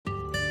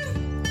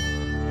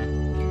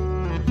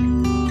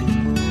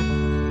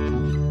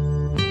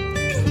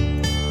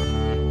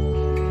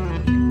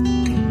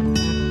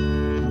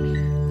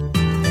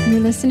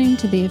listening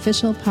to the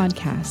official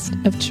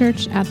podcast of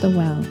Church at the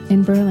Well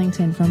in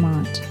Burlington,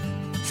 Vermont.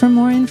 For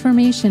more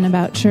information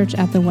about Church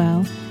at the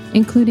Well,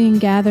 including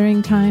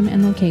gathering time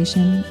and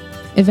location,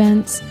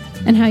 events,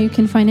 and how you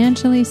can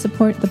financially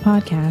support the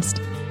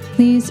podcast,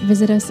 please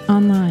visit us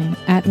online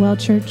at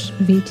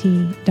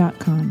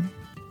wellchurchvt.com.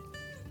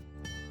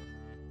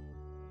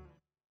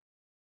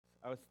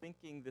 I was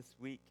thinking this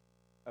week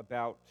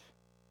about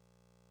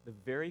the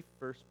very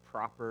first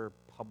proper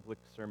public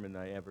sermon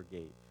I ever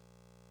gave.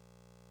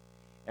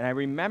 And I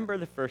remember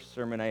the first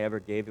sermon I ever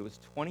gave. It was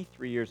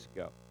 23 years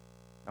ago.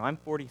 Now, I'm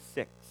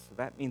 46, so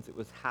that means it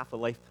was half a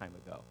lifetime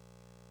ago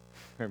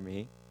for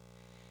me.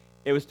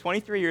 It was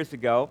 23 years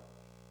ago,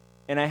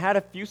 and I had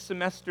a few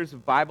semesters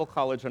of Bible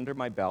college under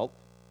my belt,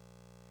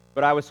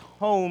 but I was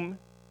home.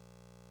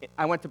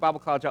 I went to Bible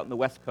college out in the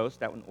West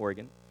Coast, out in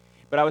Oregon,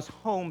 but I was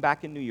home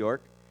back in New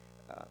York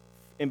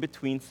in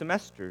between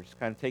semesters,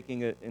 kind of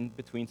taking an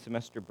in-between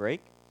semester break.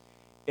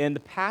 And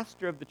the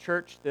pastor of the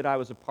church that I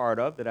was a part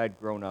of, that I'd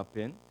grown up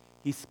in,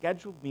 he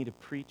scheduled me to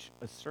preach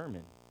a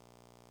sermon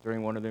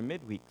during one of their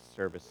midweek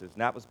services.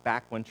 And that was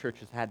back when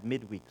churches had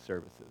midweek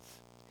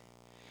services.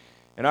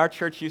 And our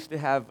church used to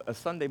have a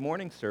Sunday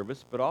morning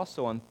service, but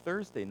also on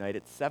Thursday night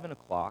at 7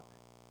 o'clock,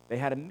 they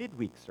had a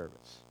midweek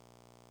service.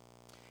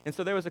 And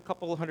so there was a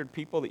couple hundred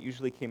people that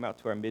usually came out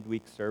to our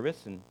midweek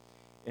service,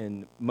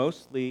 and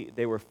mostly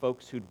they were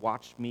folks who'd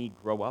watched me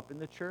grow up in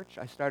the church.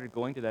 I started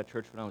going to that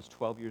church when I was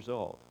 12 years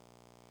old.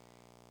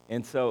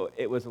 And so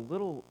it was a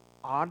little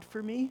odd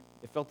for me.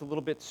 It felt a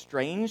little bit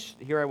strange.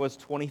 Here I was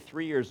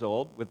 23 years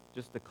old with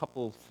just a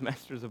couple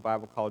semesters of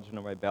Bible college under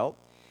my belt.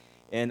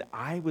 And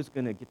I was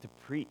going to get to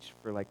preach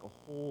for like a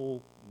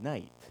whole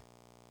night,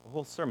 a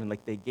whole sermon.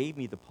 Like they gave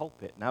me the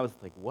pulpit. And I was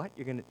like, what?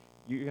 You're gonna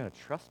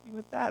trust me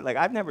with that? Like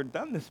I've never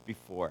done this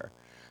before.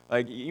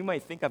 Like you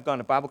might think I've gone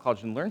to Bible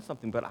college and learned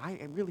something, but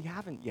I really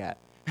haven't yet.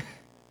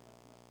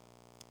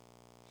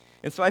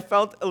 And so I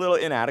felt a little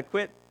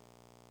inadequate.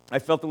 I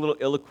felt a little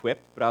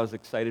ill-equipped, but I was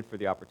excited for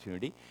the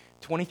opportunity.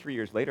 23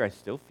 years later, I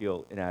still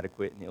feel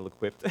inadequate and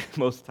ill-equipped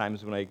most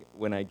times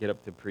when I get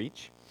up to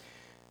preach.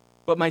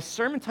 But my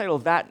sermon title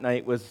that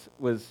night was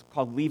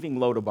called Leaving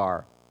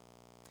Lodabar.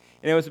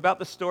 And it was about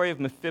the story of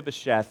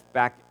Mephibosheth.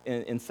 Back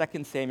in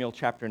 2 Samuel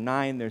chapter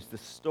 9, there's this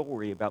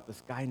story about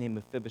this guy named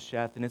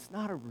Mephibosheth, and it's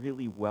not a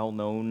really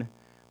well-known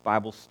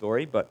Bible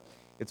story, but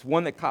it's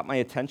one that caught my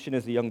attention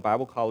as a young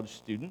Bible college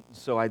student.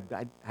 So I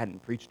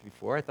hadn't preached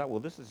before. I thought, well,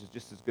 this is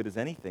just as good as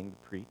anything to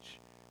preach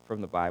from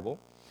the Bible.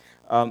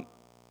 And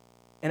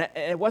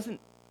it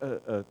wasn't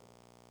a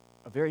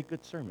very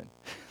good sermon,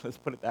 let's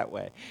put it that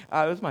way.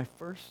 It was my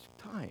first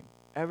time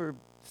ever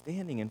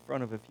standing in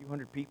front of a few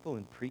hundred people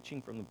and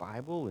preaching from the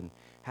Bible and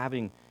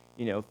having,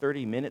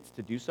 30 minutes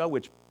to do so,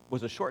 which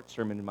was a short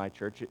sermon in my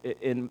church.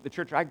 In the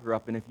church I grew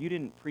up in, if you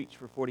didn't preach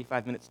for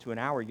 45 minutes to an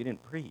hour, you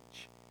didn't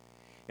preach.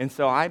 And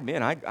so I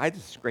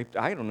just scraped,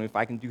 I don't know if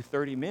I can do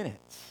 30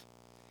 minutes.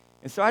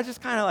 And so I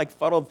just kind of like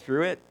fuddled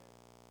through it.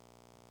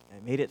 I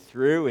made it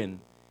through, and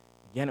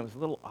again, it was a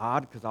little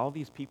odd because all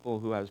these people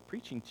who I was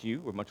preaching to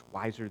were much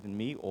wiser than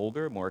me,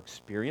 older, more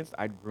experienced.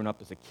 I'd grown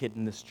up as a kid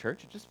in this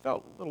church. It just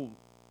felt a little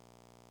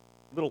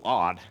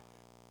odd,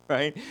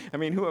 right? I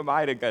mean, who am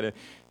I to kind of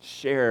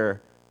share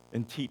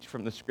and teach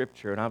from the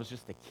Scripture? And I was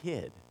just a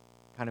kid,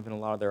 kind of in a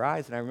lot of their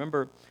eyes. And I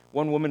remember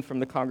one woman from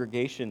the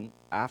congregation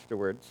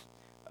afterwards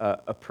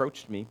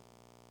approached me,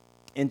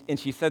 and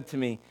she said to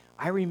me,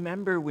 I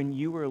remember when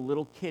you were a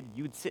little kid,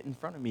 you'd sit in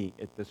front of me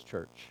at this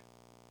church.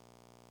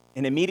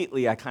 And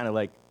immediately I kind of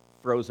like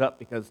froze up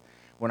because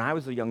when I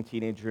was a young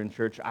teenager in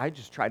church, I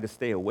just tried to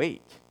stay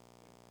awake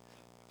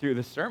through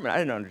the sermon. I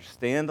didn't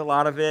understand a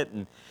lot of it,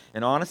 and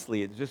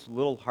honestly, it's just a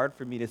little hard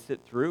for me to sit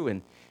through,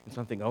 and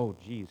so I'm thinking, oh,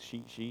 geez,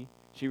 she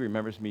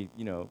remembers me,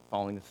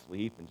 falling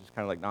asleep and just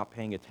kind of like not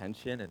paying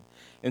attention,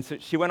 and so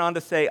she went on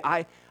to say,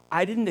 I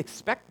didn't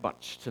expect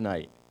much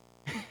tonight.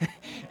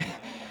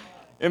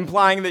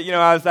 Implying that,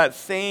 I was that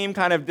same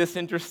kind of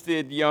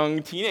disinterested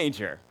young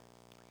teenager.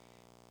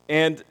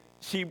 And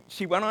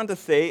she went on to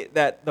say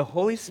that the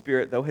Holy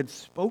Spirit, though, had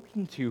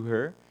spoken to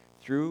her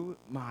through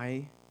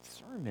my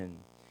sermon,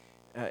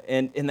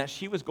 and that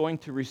she was going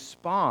to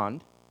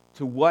respond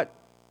to what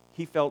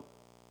he felt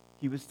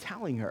he was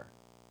telling her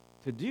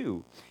to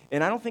do.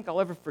 And I don't think I'll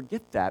ever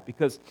forget that,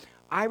 because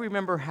I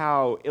remember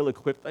how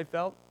ill-equipped I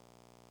felt.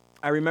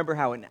 I remember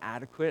how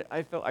inadequate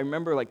I felt. I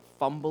remember like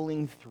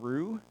fumbling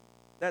through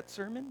that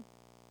sermon.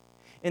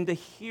 And to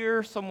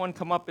hear someone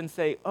come up and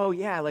say, oh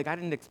yeah, like I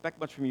didn't expect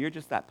much from you, you're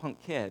just that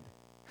punk kid.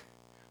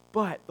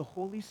 But the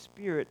Holy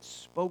Spirit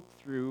spoke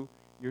through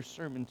your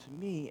sermon to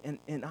me,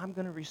 and I'm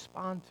going to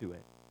respond to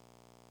it.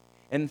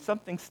 And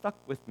something stuck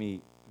with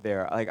me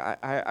there. Like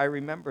I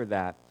remember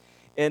that.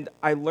 And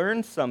I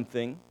learned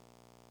something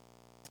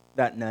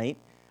that night.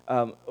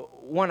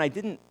 One, I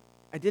didn't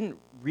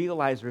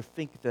realize or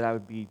think that I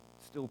would be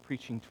still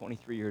preaching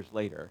 23 years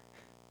later.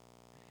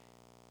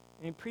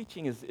 I mean,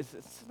 preaching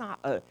it's not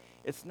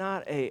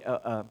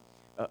a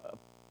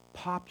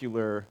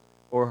popular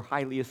or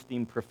highly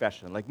esteemed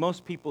profession. Like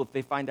most people, if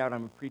they find out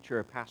I'm a preacher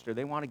or a pastor,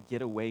 they want to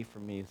get away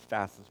from me as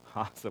fast as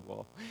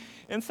possible.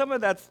 And some of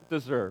that's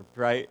deserved,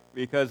 right?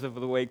 Because of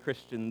the way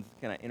Christians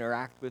kind of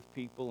interact with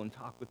people and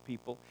talk with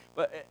people.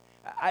 But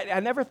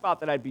I never thought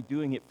that I'd be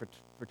doing it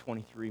for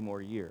 23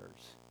 more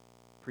years,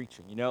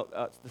 preaching. You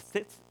know,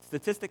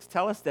 statistics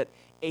tell us that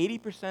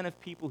 80% of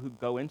people who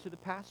go into the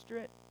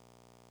pastorate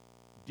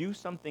do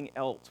something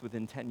else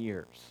within 10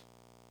 years.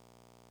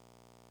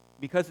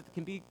 Because it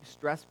can be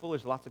stressful,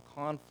 there's lots of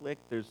conflict,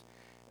 there's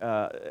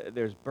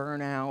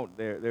burnout,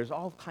 there's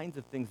all kinds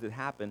of things that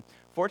happen.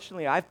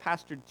 Fortunately, I've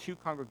pastored 2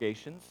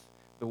 congregations.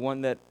 The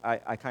one that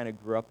I kind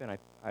of grew up in, I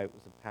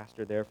was a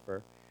pastor there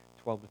for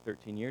 12 to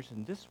 13 years,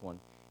 and this one.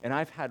 And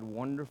I've had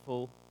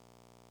wonderful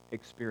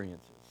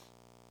experiences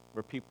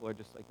where people are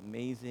just like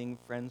amazing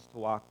friends to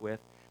walk with,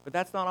 but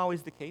that's not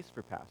always the case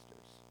for pastors.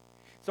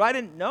 So I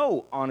didn't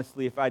know,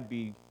 honestly, if I'd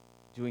be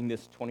doing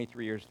this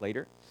 23 years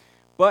later,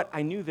 but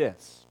I knew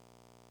this.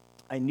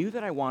 I knew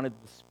that I wanted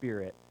the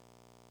Spirit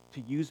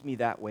to use me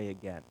that way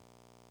again,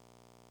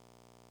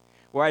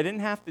 where I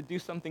didn't have to do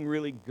something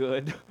really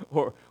good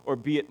or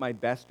be at my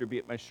best or be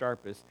at my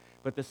sharpest,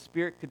 but the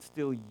Spirit could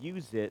still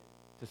use it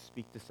to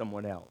speak to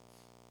someone else.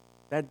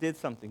 That did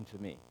something to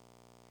me.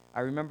 I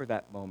remember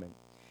that moment.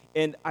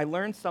 And I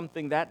learned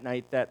something that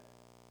night that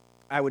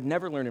I would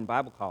never learn in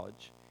Bible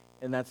college,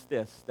 and that's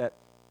this, that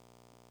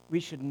we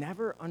should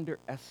never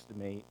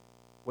underestimate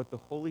what the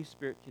Holy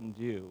Spirit can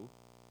do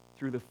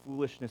through the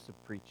foolishness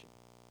of preaching.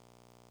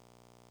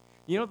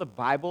 You know, the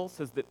Bible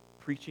says that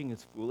preaching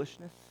is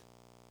foolishness.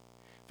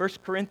 1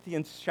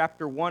 Corinthians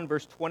chapter 1,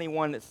 verse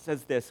 21, it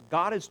says this,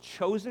 God has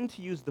chosen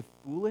to use the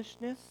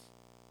foolishness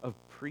of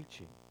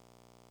preaching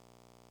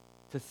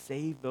to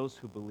save those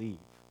who believe.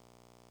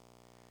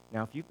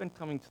 Now, if you've been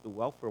coming to the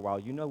well for a while,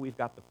 you know we've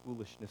got the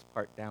foolishness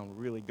part down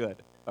really good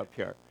up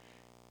here.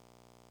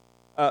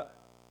 But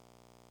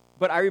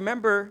I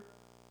remember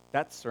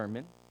that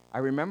sermon. I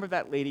remember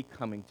that lady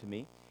coming to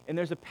me. And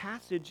there's a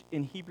passage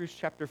in Hebrews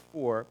chapter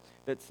 4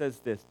 that says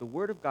this, the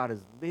Word of God is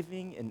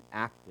living and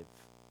active,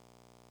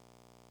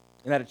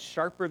 and that it's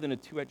sharper than a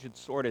two-edged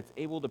sword. It's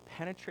able to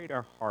penetrate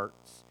our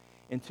hearts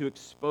and to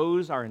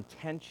expose our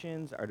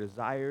intentions, our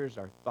desires,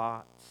 our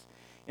thoughts.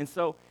 And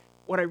so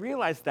what I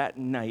realized that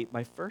night,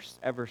 my first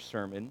ever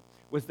sermon,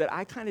 was that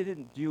I kind of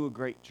didn't do a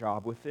great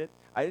job with it.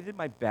 I did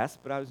my best,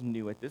 but I was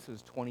new at this. I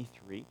was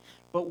 23.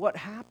 But what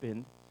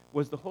happened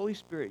was the Holy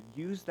Spirit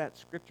used that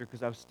scripture,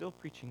 because I was still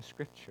preaching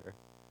scripture,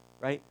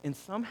 right? And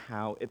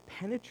somehow it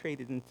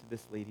penetrated into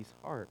this lady's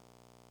heart.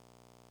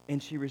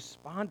 And she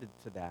responded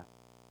to that.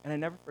 And I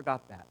never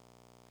forgot that.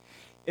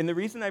 And the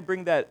reason I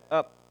bring that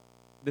up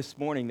this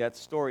morning, that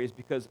story, is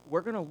because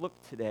we're going to look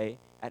today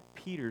at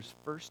Peter's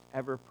first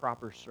ever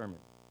proper sermon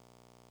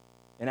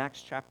in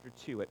Acts chapter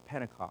 2 at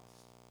Pentecost.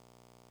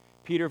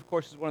 Peter, of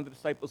course, is one of the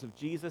disciples of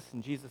Jesus,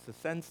 and Jesus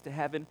ascends to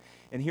heaven.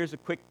 And here's a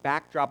quick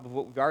backdrop of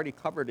what we've already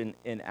covered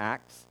in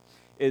Acts,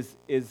 is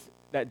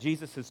that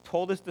Jesus has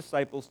told his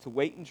disciples to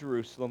wait in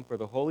Jerusalem for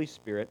the Holy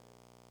Spirit,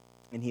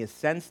 and he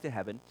ascends to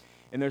heaven.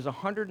 And there's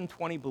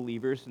 120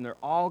 believers, and they're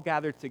all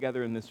gathered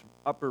together in this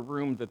upper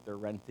room that they're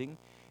renting,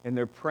 and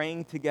they're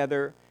praying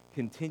together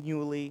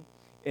continually,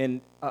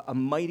 and a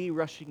mighty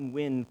rushing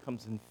wind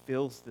comes and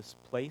fills this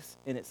place,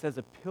 and it says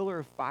a pillar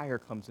of fire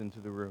comes into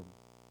the room.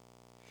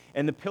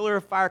 And the pillar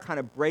of fire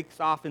kind of breaks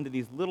off into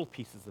these little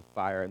pieces of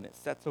fire, and it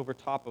sets over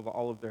top of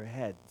all of their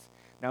heads.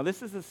 Now,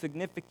 this is a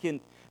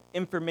significant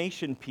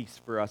information piece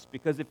for us,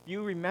 because if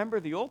you remember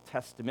the Old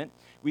Testament,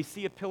 we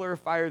see a pillar of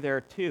fire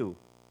there too.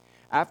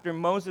 After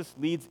Moses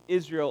leads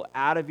Israel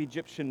out of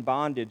Egyptian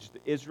bondage,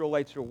 the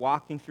Israelites are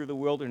walking through the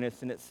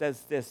wilderness, and it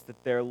says this,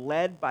 that they're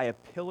led by a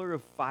pillar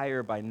of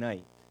fire by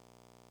night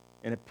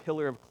and a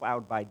pillar of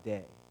cloud by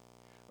day.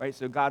 Right?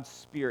 So God's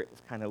Spirit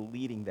is kind of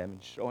leading them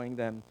and showing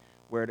them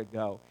where to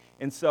go.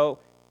 And so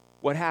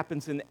what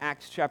happens in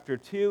Acts chapter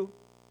 2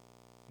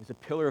 is a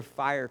pillar of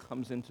fire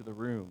comes into the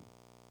room,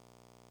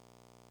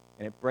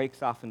 and it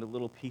breaks off into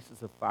little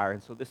pieces of fire.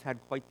 And so this had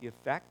quite the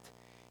effect.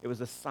 It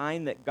was a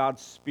sign that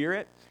God's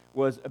Spirit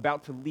was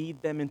about to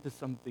lead them into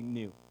something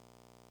new.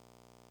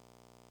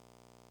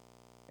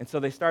 And so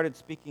they started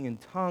speaking in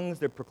tongues.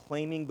 They're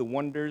proclaiming the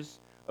wonders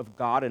of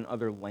God in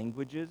other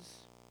languages.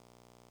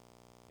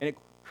 And it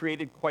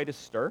created quite a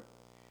stir,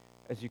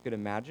 as you could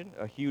imagine.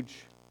 A huge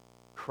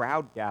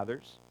crowd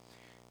gathers.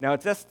 Now,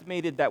 it's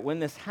estimated that when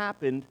this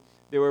happened,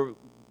 there were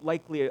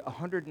likely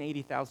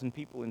 180,000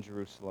 people in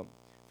Jerusalem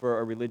for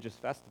a religious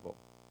festival.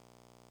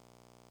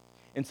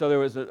 And so there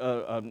was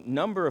a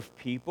number of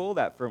people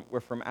that were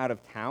from out of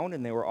town,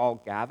 and they were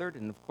all gathered.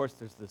 And, of course,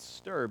 there's this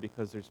stir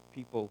because there's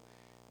people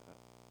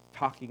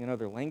talking in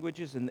other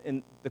languages.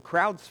 And the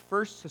crowd's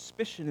first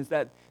suspicion is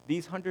that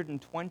these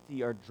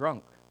 120 are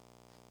drunk.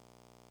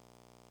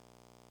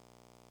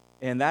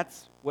 And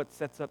that's what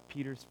sets up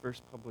Peter's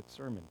first public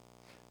sermon.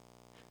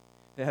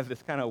 They have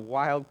this kind of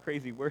wild,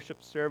 crazy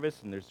worship service,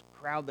 and there's a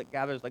crowd that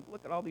gathers like,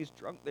 look at all these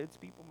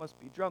people must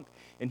be drunk.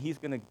 And he's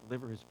going to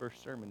deliver his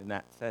first sermon in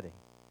that setting.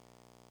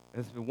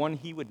 And it's the one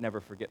he would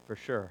never forget for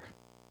sure.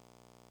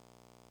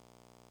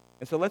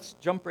 And so let's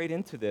jump right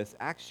into this.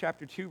 Acts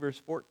chapter 2,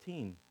 verse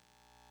 14.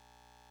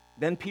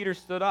 Then Peter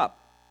stood up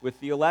with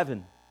the 11,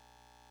 and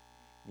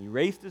he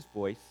raised his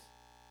voice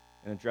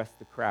and addressed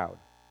the crowd.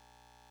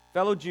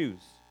 Fellow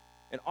Jews,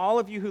 and all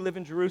of you who live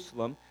in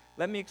Jerusalem,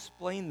 let me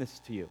explain this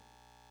to you.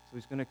 So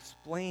he's going to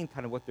explain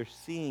kind of what they're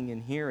seeing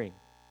and hearing.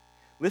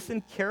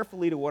 Listen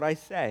carefully to what I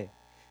say.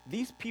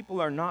 These people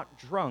are not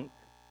drunk,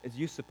 as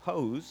you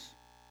suppose.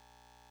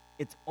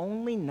 It's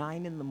only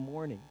 9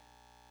 a.m.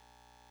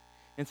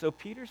 And so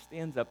Peter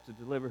stands up to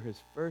deliver his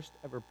first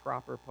ever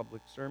proper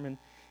public sermon,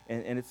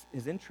 and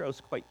his intro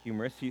is quite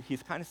humorous.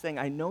 He's kind of saying,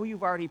 I know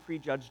you've already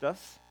prejudged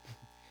us,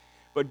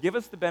 but give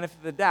us the benefit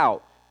of the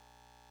doubt.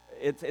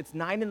 It's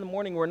 9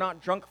 a.m. We're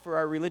not drunk for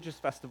our religious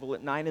festival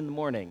at 9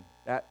 a.m.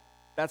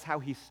 That's how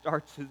he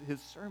starts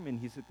his sermon.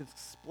 He's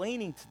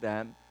explaining to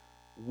them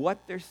what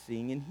they're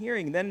seeing and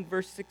hearing. Then in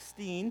verse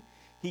 16,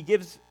 he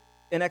gives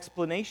an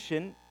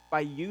explanation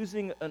by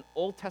using an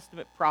Old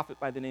Testament prophet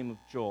by the name of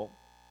Joel.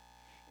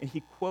 And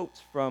he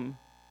quotes from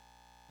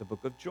the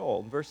book of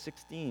Joel. In verse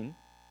 16,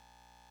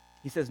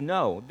 he says,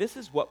 no, this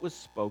is what was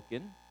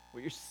spoken,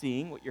 what you're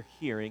seeing, what you're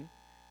hearing,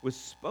 was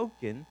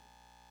spoken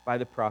by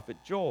the prophet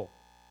Joel.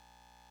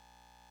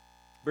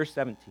 Verse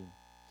 17,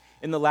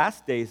 in the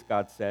last days,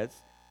 God says,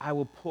 I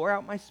will pour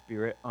out my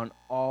spirit on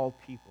all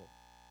people.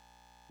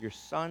 Your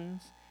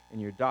sons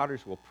and your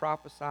daughters will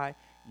prophesy.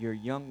 Your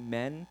young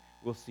men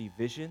will see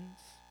visions.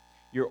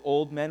 Your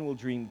old men will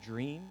dream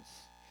dreams.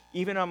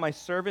 Even on my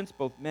servants,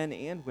 both men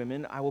and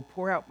women, I will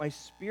pour out my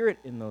spirit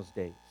in those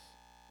days,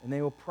 and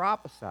they will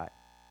prophesy.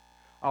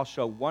 I'll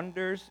show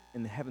wonders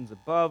in the heavens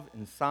above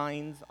and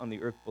signs on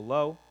the earth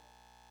below,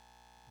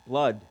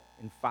 blood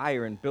and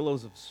fire and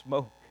billows of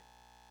smoke.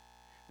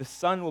 The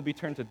sun will be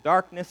turned to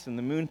darkness and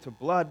the moon to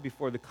blood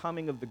before the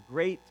coming of the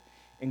great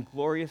and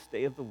glorious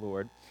day of the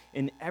Lord,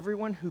 and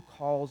everyone who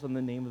calls on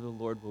the name of the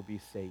Lord will be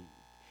saved.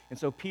 And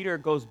so Peter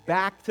goes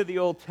back to the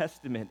Old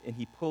Testament, and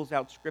he pulls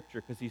out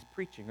Scripture because he's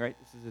preaching, right?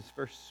 This is his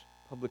first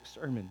public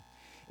sermon.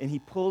 And he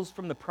pulls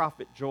from the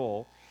prophet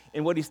Joel,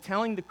 and what he's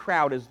telling the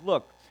crowd is,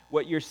 look,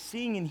 what you're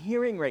seeing and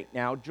hearing right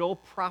now, Joel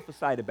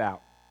prophesied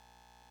about.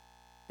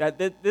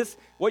 That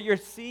what you're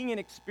seeing and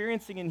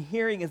experiencing and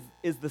hearing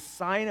is the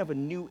sign of a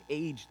new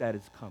age that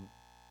is coming.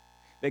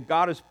 That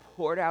God has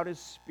poured out his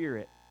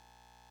Spirit.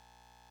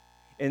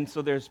 And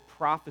so there's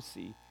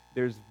prophecy,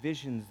 there's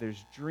visions,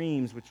 there's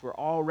dreams, which were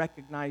all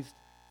recognized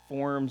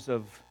forms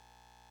of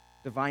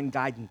divine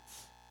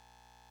guidance.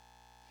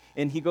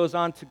 And he goes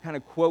on to kind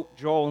of quote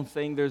Joel and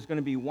saying there's going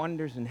to be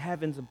wonders in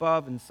heavens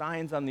above and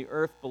signs on the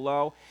earth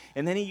below.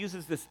 And then he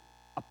uses this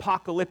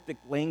apocalyptic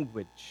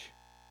language.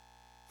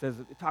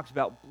 It talks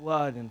about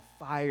blood and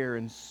fire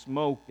and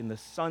smoke and the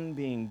sun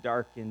being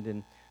darkened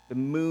and the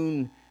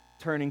moon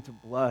turning to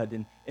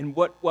blood. And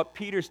what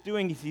Peter's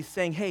doing is he's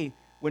saying, hey,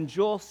 when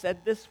Joel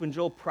said this, when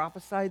Joel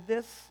prophesied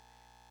this,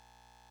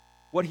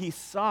 what he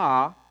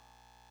saw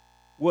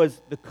was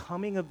the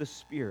coming of the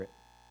Spirit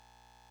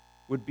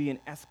would be an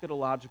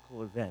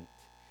eschatological event.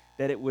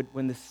 That it would,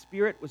 when the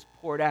Spirit was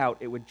poured out,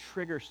 it would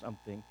trigger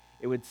something.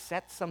 It would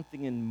set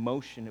something in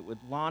motion. It would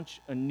launch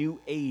a new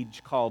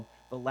age called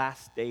the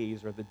last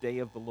days or the day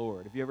of the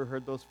Lord. Have you ever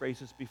heard those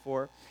phrases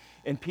before?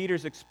 And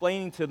Peter's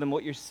explaining to them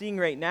what you're seeing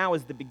right now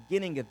is the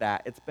beginning of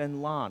that. It's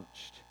been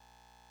launched.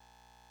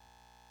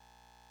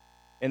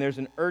 And there's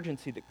an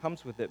urgency that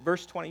comes with it.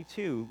 Verse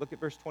 22, look at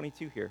verse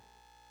 22 here.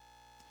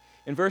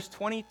 In verse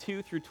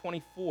 22 through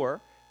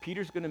 24,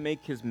 Peter's going to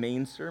make his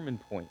main sermon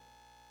point.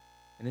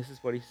 And this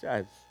is what he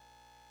says.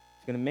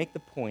 He's going to make the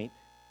point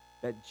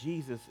that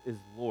Jesus is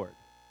Lord.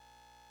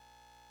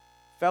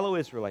 Fellow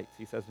Israelites,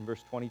 he says in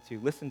verse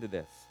 22, listen to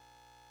this.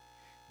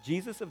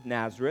 Jesus of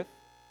Nazareth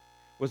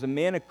was a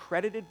man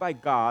accredited by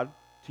God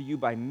to you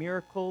by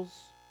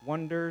miracles,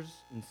 wonders,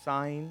 and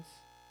signs,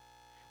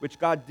 which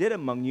God did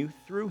among you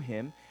through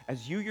him,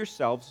 as you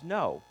yourselves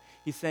know.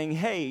 He's saying,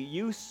 hey,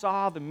 you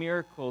saw the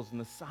miracles and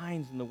the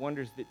signs and the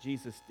wonders that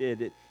Jesus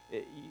did,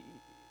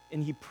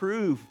 and he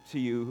proved to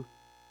you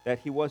that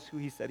he was who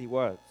he said he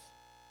was.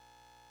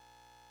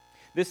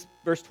 This,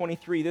 verse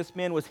 23, this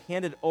man was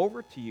handed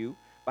over to you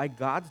by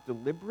God's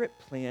deliberate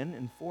plan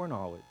and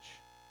foreknowledge.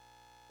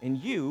 And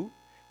you,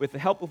 with the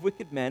help of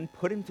wicked men,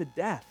 put him to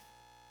death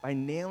by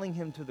nailing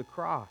him to the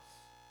cross.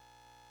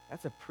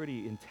 That's a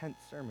pretty intense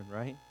sermon,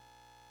 right?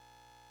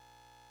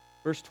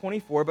 Verse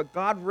 24, but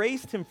God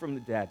raised him from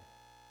the dead,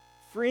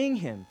 freeing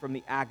him from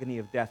the agony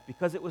of death,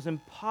 because it was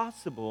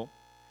impossible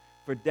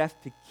for death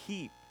to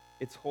keep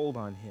its hold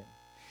on him.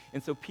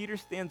 And so Peter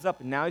stands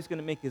up, and now he's going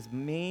to make his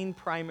main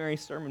primary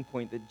sermon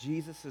point that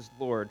Jesus is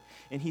Lord.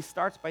 And he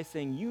starts by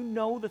saying, you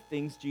know the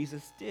things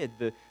Jesus did,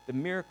 the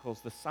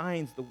miracles, the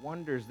signs, the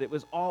wonders. That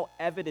was all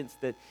evidence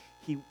that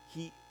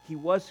he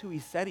was who he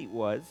said he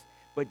was,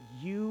 but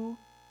you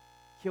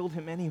killed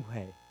him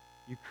anyway.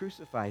 You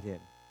crucified him.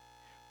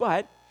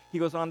 But he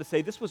goes on to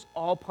say this was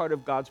all part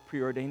of God's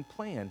preordained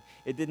plan.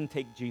 It didn't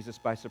take Jesus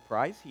by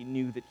surprise. He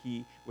knew that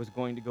he was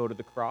going to go to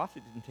the cross.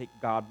 It didn't take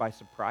God by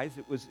surprise.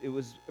 It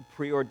was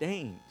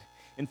preordained.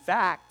 In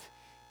fact,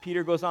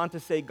 Peter goes on to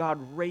say God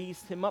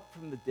raised him up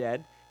from the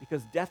dead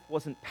because death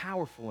wasn't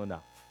powerful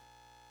enough.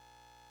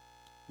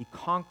 He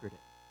conquered it.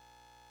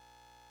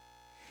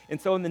 And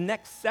so in the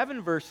next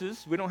 7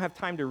 verses, we don't have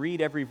time to read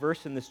every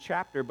verse in this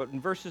chapter, but in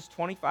verses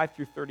 25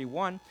 through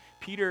 31,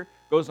 Peter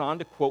goes on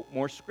to quote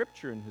more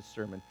scripture in his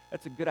sermon.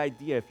 That's a good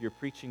idea if you're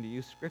preaching to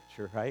use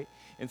scripture, right?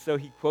 And so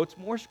he quotes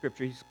more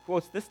scripture. He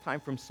quotes this time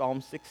from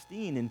Psalm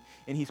 16,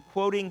 and he's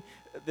quoting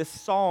this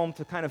psalm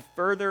to kind of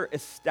further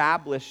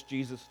establish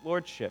Jesus'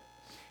 lordship.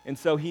 And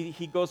so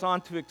he goes on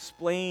to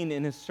explain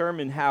in his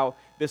sermon how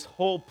this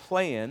whole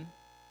plan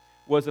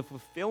was a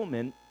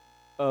fulfillment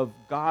of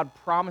God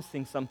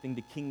promising something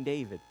to King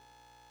David.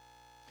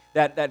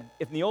 That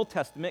in the Old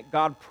Testament,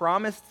 God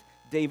promised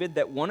David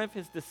that one of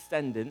his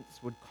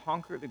descendants would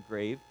conquer the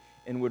grave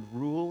and would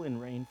rule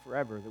and reign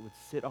forever, that would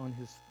sit on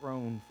his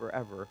throne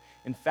forever.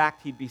 In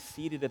fact, he'd be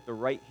seated at the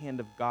right hand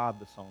of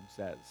God, the psalm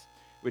says,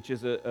 which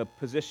is a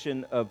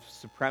position of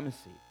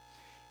supremacy.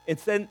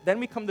 And then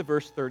we come to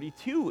verse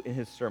 32 in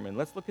his sermon.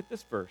 Let's look at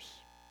this verse.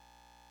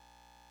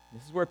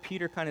 This is where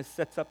Peter kind of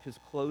sets up his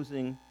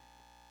closing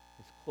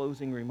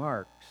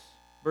remarks.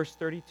 Verse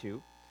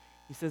 32,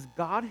 he says,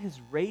 God has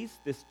raised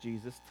this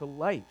Jesus to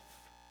life,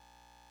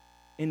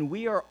 and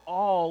we are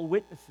all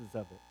witnesses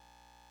of it.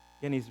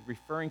 Again, he's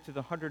referring to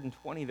the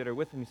 120 that are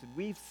with him. He said,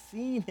 we've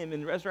seen him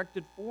in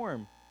resurrected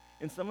form,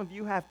 and some of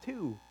you have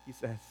too, he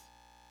says.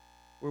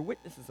 We're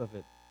witnesses of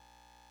it.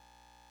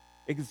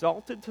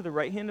 Exalted to the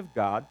right hand of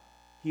God,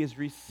 he has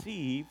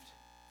received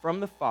from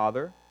the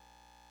Father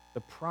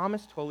the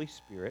promised Holy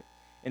Spirit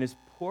and has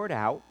poured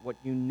out what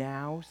you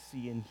now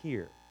see and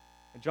hear.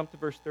 And jump to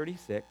verse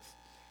 36.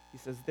 He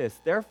says this,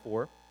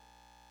 therefore,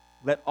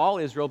 let all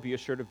Israel be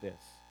assured of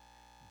this.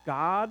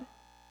 God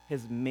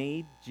has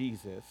made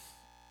Jesus,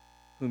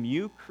 whom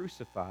you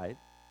crucified,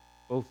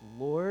 both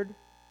Lord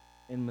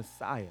and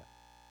Messiah.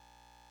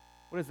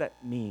 What does that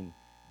mean?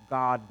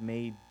 God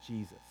made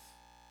Jesus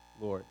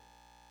Lord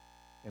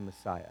and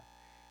Messiah.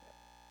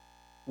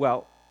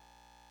 Well,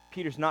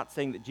 Peter's not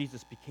saying that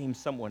Jesus became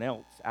someone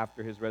else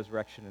after his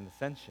resurrection and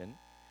ascension,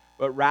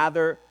 but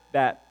rather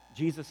that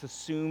Jesus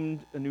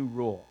assumed a new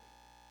role.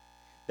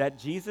 That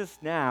Jesus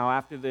now,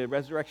 after the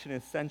resurrection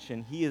and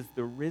ascension, he is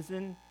the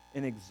risen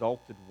and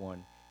exalted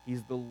one.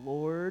 He's the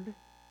Lord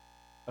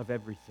of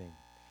everything.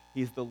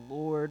 He's the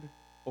Lord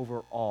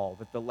over all.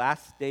 That the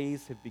last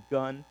days have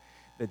begun.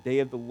 The day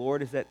of the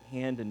Lord is at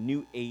hand. A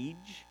new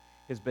age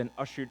has been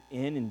ushered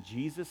in, and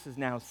Jesus is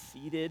now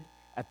seated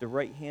at the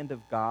right hand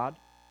of God.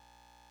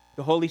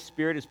 The Holy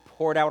Spirit is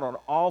poured out on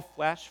all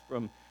flesh,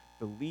 from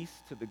the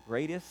least to the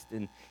greatest,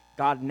 and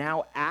God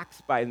now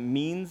acts by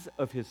means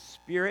of his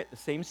Spirit, the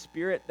same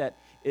Spirit that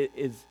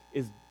is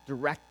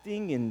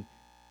directing and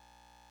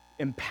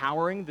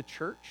empowering the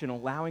church and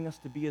allowing us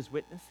to be his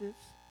witnesses.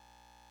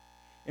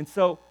 And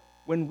so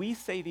when we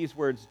say these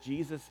words,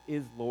 Jesus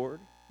is Lord,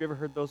 have you ever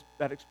heard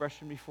that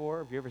expression before?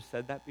 Have you ever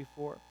said that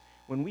before?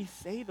 When we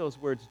say those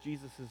words,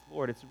 Jesus is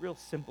Lord, it's a real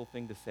simple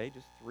thing to say,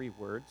 just 3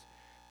 words.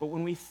 But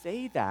when we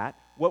say that,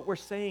 what we're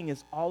saying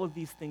is all of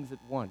these things at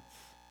once.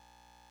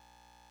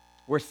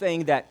 We're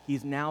saying that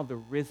he's now the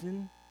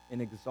risen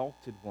and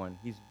exalted one.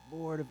 He's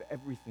Lord of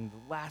everything.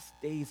 The last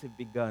days have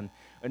begun.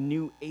 A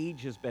new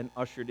age has been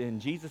ushered in.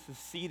 Jesus is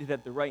seated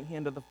at the right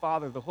hand of the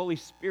Father. The Holy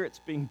Spirit's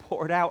being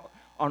poured out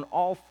on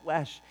all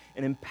flesh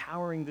and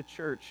empowering the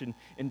church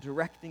and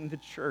directing the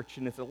church,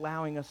 and it's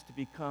allowing us to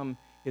become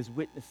his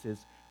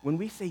witnesses. When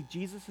we say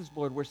Jesus is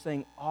Lord, we're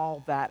saying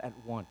all that at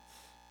once.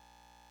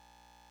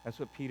 That's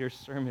what Peter's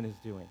sermon is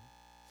doing.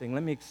 Saying,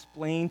 let me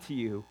explain to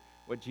you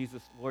what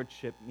Jesus'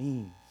 lordship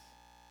means.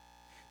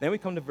 Then we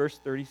come to verse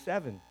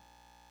 37.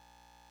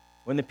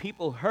 When the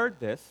people heard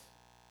this,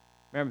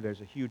 remember there's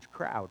a huge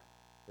crowd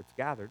that's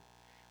gathered.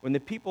 When the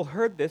people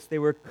heard this, they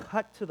were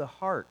cut to the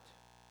heart.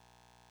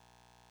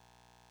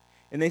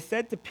 And they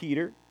said to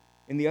Peter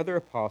and the other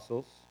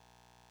apostles,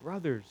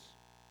 brothers,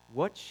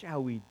 what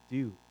shall we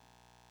do?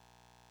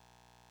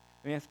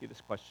 Let me ask you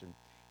this question.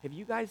 Have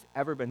you guys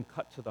ever been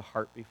cut to the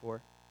heart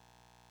before?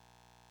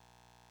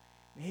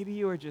 Maybe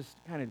you were just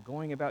kind of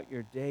going about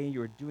your day, you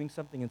were doing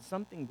something, and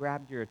something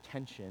grabbed your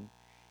attention,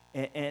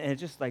 and it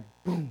just like,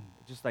 boom,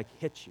 it just like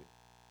hit you.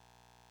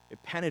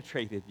 It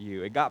penetrated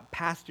you. It got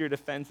past your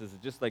defenses.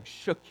 It just like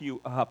shook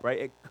you up, right?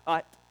 It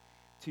cut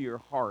to your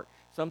heart.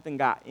 Something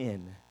got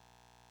in.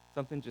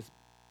 Something just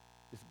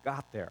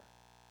got there.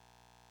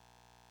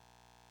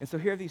 And so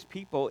here are these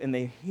people, and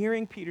they're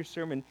hearing Peter's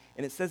sermon,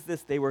 and it says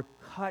this, they were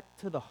cut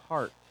to the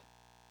heart.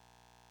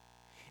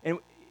 And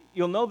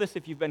you'll know this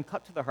if you've been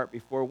cut to the heart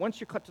before. Once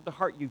you're cut to the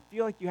heart, you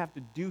feel like you have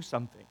to do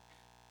something.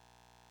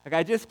 Like,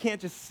 I just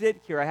can't just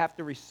sit here. I have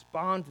to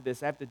respond to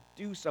this. I have to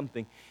do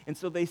something. And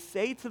so they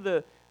say to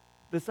the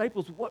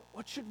disciples, what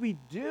should we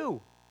do?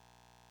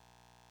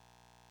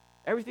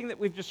 Everything that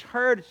we've just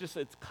heard,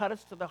 it's cut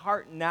us to the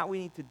heart, and now we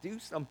need to do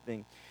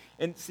something.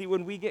 And see,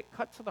 when we get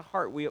cut to the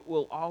heart, we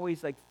will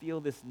always feel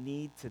this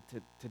need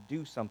to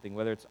do something,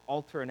 whether it's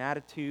alter an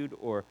attitude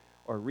or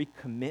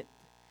recommit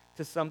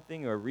to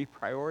something or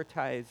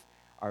reprioritize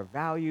our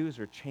values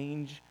or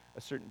change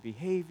a certain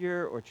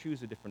behavior or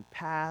choose a different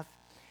path.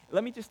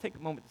 Let me just take a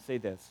moment to say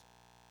this.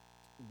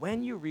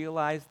 When you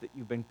realize that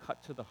you've been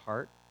cut to the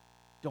heart,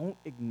 don't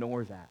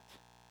ignore that.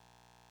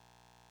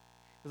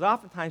 Because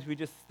oftentimes we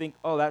just think,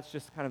 oh, that's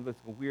just kind of like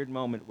a weird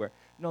moment where,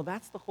 no,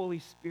 that's the Holy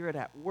Spirit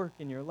at work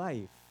in your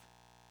life.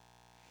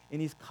 And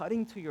he's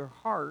cutting to your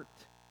heart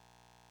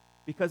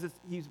because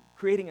he's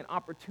creating an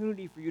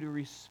opportunity for you to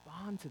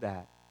respond to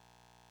that.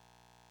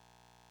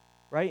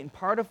 Right? And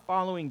part of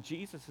following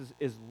Jesus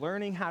is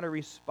learning how to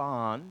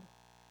respond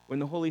when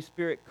the Holy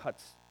Spirit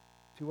cuts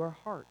to our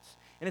hearts.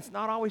 And it's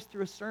not always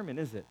through a sermon,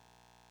 is it?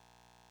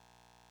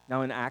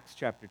 Now in Acts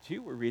chapter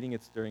 2, we're reading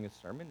it's during a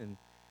sermon, and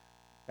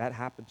that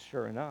happens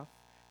sure enough.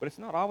 But it's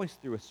not always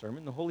through a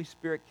sermon. The Holy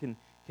Spirit can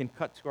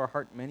cut to our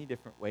heart in many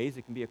different ways.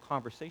 It can be a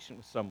conversation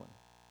with someone.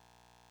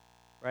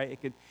 Right?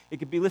 It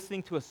could be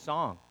listening to a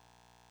song.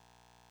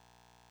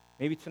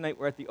 Maybe tonight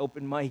we're at the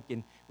open mic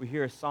and we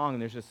hear a song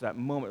and there's just that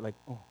moment like,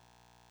 oh,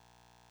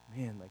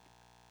 man, like,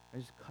 I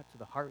just cut to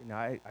the heart now.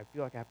 I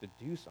feel like I have to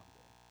do something.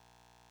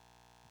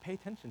 Pay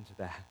attention to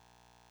that.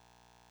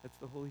 That's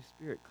the Holy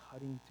Spirit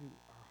cutting to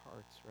our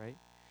hearts,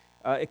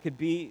 right? It could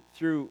be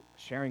through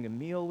sharing a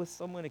meal with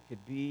someone. It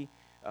could be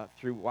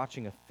through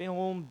watching a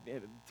film,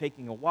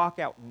 taking a walk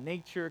out in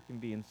nature. It can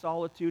be in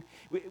solitude.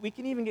 We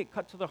can even get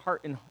cut to the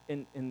heart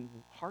in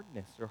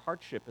hardness or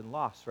hardship and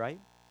loss, right?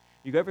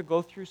 You ever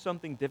go through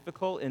something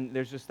difficult and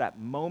there's just that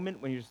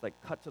moment when you're just like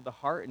cut to the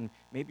heart and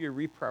maybe you're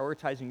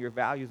reprioritizing your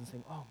values and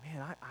saying, oh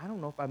man, I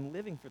don't know if I'm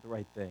living for the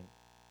right thing.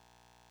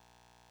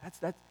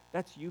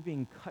 That's you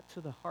being cut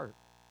to the heart.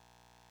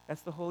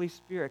 That's the Holy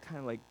Spirit kind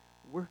of like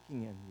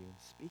working in you and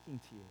speaking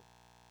to you.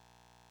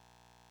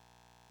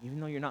 Even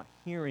though you're not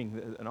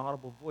hearing an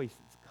audible voice,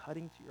 it's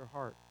cutting to your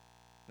heart.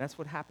 And that's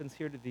what happens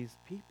here to these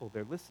people.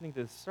 They're listening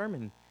to this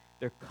sermon.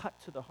 They're cut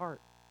to the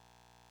heart.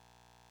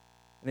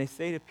 And they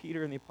say to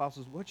Peter and the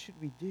apostles, what should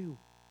we do?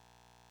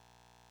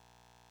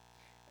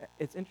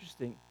 It's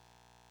interesting.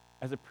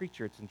 As a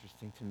preacher, it's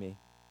interesting to me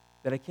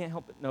that I can't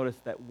help but notice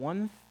that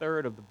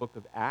 1/3 of the book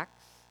of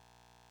Acts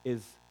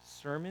is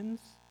sermons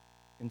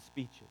and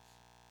speeches.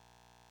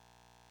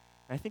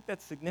 And I think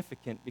that's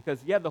significant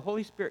because, yeah, the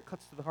Holy Spirit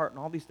cuts to the heart in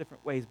all these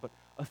different ways, but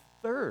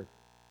 1/3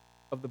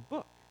 of the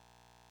book,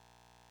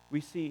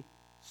 we see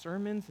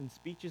sermons and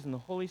speeches and the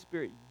Holy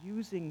Spirit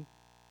using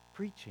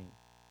preaching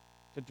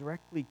to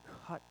directly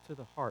cut to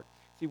the heart.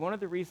 See, one of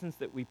the reasons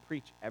that we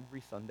preach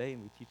every Sunday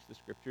and we teach the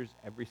scriptures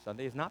every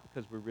Sunday is not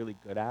because we're really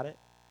good at it.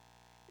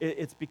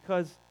 It's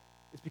because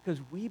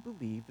we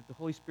believe that the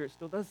Holy Spirit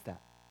still does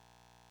that.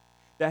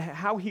 That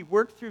how he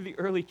worked through the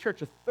early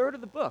church, 1/3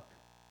 of the book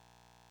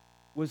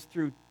was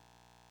through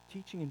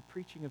teaching and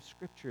preaching of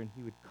Scripture, and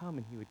he would come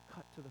and he would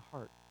cut to the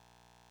heart,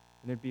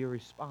 and there'd be a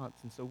response.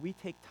 And so we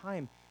take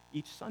time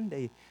each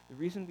Sunday. The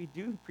reason we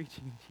do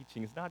preaching and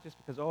teaching is not just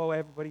because, oh,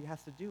 everybody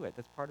has to do it.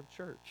 That's part of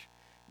church.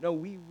 No,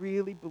 we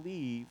really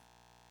believe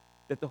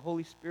that the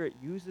Holy Spirit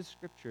uses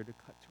Scripture to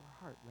cut to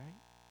our heart, right?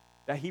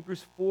 That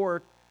Hebrews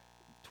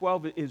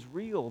 4:12 is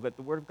real, that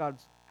the Word of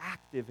God's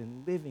active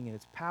and living, and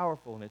it's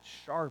powerful, and it's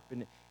sharp,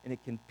 and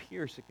it can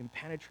pierce, it can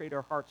penetrate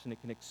our hearts, and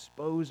it can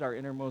expose our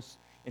innermost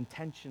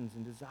intentions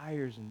and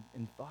desires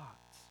and thoughts.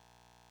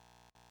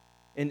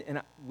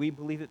 And we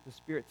believe that the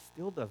Spirit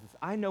still does this.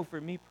 I know for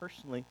me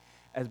personally,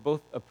 as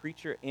both a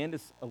preacher and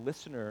as a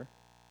listener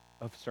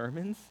of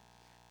sermons,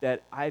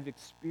 that I've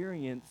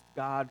experienced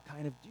God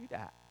kind of do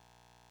that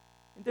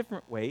in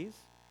different ways.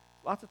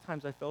 Lots of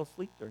times I fell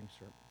asleep during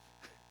sermons.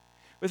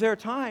 But there are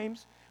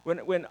times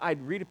when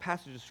I'd read a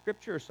passage of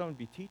Scripture or someone would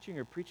be teaching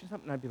or preaching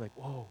something, and I'd be like,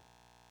 whoa,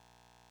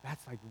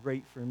 that's like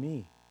right for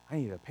me. I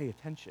need to pay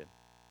attention.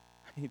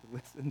 I need to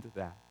listen to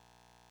that.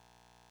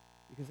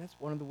 Because that's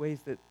one of the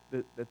ways that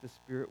the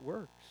Spirit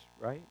works,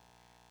 right?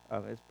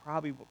 It's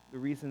probably the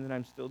reason that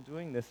I'm still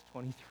doing this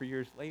 23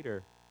 years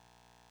later.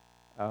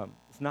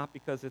 It's not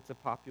because it's a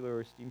popular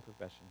or esteemed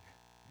profession.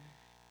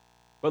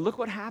 But look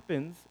what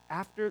happens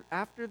after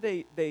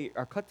they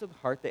are cut to the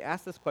heart. They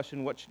ask this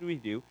question, what should we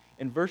do?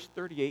 In verse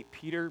 38,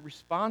 Peter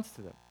responds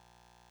to them.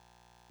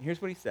 And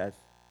here's what he says,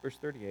 verse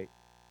 38.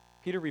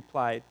 Peter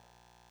replied,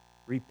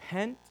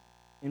 repent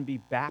and be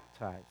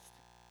baptized,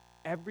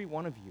 every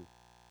one of you,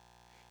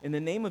 in the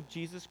name of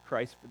Jesus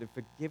Christ for the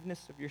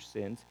forgiveness of your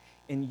sins,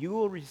 and you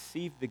will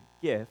receive the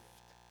gift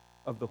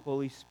of the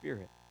Holy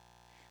Spirit.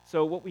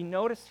 So what we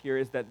notice here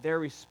is that their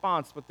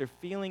response, what they're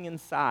feeling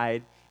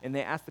inside, and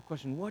they ask the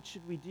question, what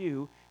should we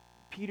do?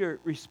 Peter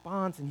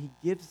responds, and he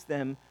gives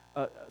them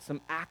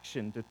some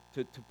action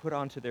to put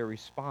onto their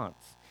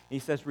response. And he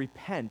says,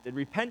 repent. And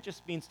repent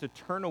just means to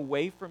turn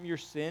away from your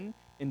sin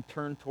and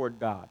turn toward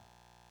God.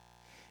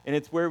 And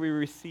it's where we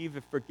receive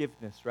the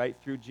forgiveness, right,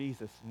 through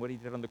Jesus and what he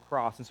did on the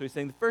cross. And so he's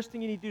saying the first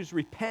thing you need to do is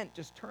repent.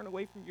 Just turn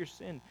away from your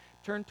sin.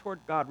 Turn toward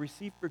God.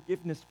 Receive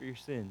forgiveness for your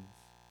sins.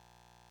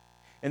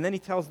 And then he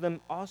tells them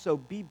also,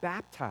 be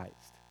baptized.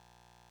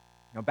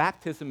 Now,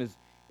 baptism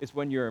is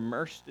when you're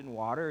immersed in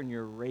water and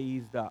you're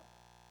raised up.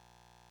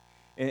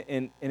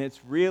 And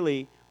it's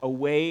really a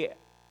way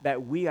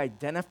that we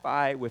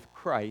identify with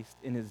Christ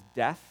in his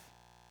death,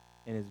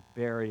 in his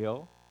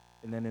burial,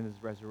 and then in his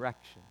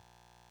resurrection,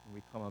 when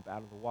we come up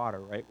out of the water,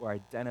 right? We're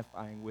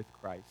identifying with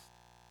Christ.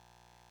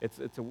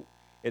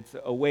 It's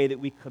a way that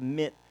we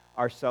commit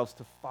ourselves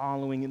to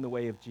following in the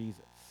way of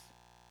Jesus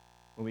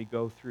when we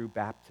go through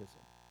baptism.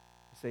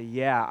 We say,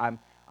 yeah,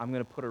 I'm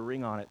going to put a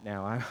ring on it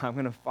now. I'm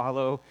going to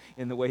follow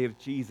in the way of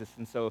Jesus.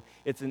 And so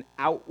it's an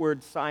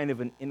outward sign of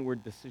an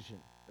inward decision.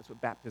 That's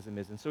what baptism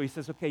is. And so he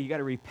says, okay, you got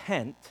to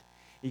repent.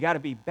 You got to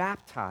be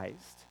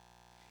baptized.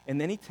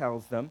 And then he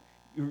tells them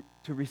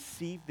to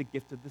receive the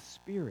gift of the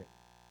Spirit.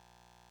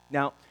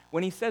 Now,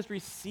 when he says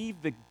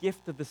receive the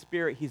gift of the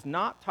Spirit, he's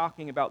not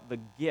talking about the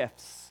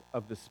gifts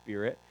of the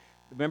Spirit.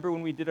 Remember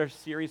when we did our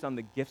series on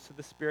the gifts of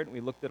the Spirit, and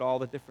we looked at all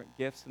the different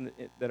gifts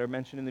that are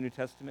mentioned in the New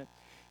Testament?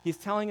 He's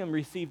telling them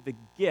receive the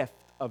gift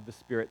of the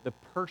Spirit, the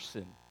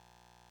person,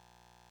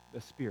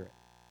 the Spirit.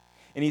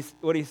 And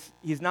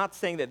he's not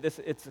saying that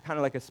it's kind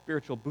of like a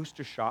spiritual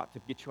booster shot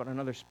to get you on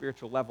another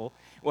spiritual level.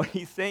 What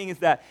he's saying is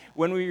that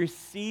when we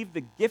receive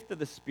the gift of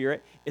the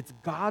Spirit, it's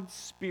God's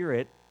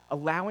Spirit,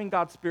 allowing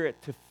God's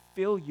Spirit to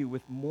fill you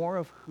with more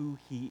of who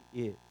he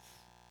is.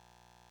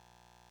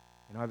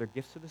 And are there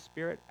gifts of the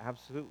Spirit?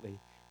 Absolutely.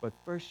 But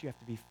first you have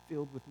to be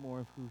filled with more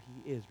of who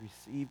he is.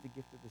 Receive the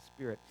gift of the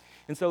Spirit.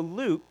 And so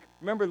Luke,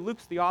 remember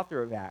Luke's the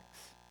author of Acts.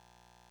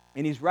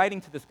 And he's writing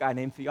to this guy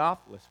named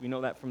Theophilus. We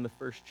know that from the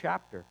first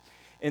chapter.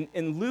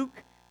 And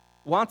Luke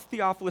wants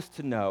Theophilus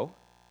to know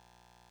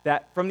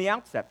that from the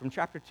outset, from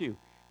chapter 2,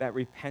 that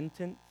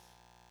repentance,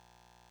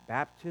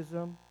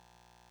 baptism,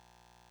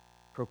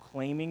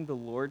 proclaiming the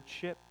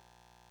lordship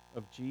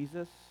of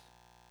Jesus,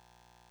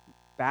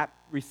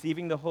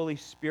 receiving the Holy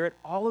Spirit,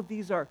 all of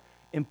these are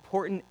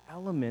important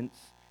elements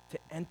to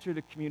enter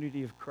the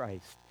community of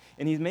Christ.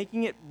 And he's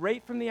making it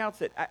right from the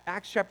outset.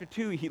 Acts chapter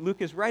 2,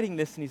 Luke is writing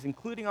this, and he's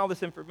including all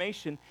this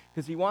information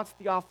because he wants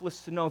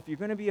Theophilus to know if you're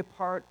going to be a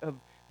part of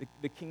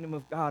the kingdom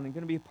of God and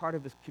going to be a part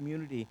of this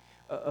community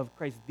of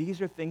Christ,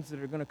 these are things that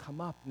are going to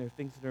come up, and they're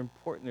things that are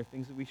important. They're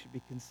things that we should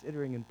be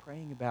considering and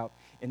praying about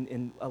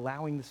and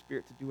allowing the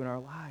Spirit to do in our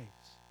lives.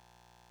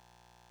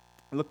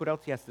 And look what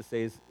else he has to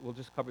say. We'll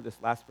just cover this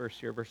last verse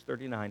here, verse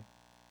 39.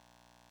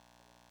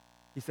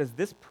 He says,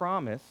 this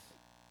promise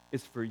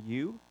is for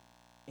you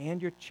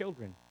and your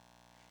children,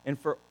 and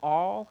for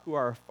all who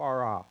are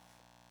afar off,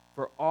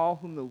 for all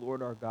whom the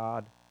Lord our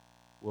God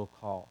will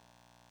call.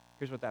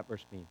 Here's what that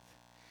verse means.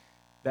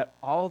 That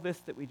all this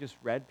that we just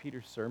read,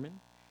 Peter's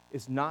sermon,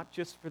 is not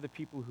just for the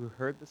people who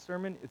heard the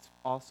sermon, it's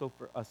also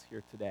for us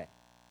here today.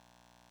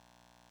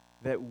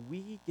 That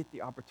we get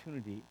the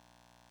opportunity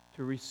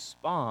to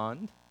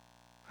respond,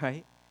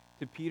 right,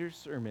 to Peter's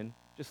sermon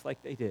just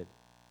like they did.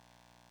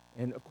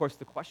 And of course,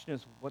 the question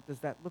is, what does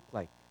that look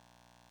like?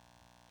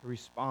 To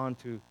respond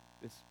to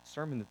this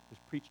sermon that was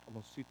preached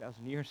almost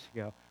 2,000 years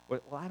ago?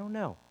 Well, I don't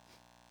know.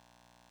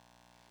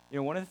 You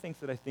know, one of the things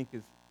that I think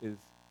is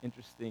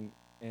interesting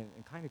and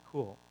kind of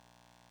cool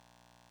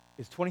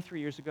is 23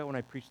 years ago when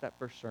I preached that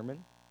first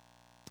sermon,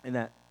 and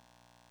that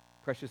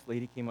precious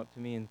lady came up to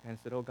me and kind of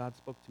said, oh, God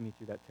spoke to me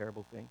through that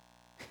terrible thing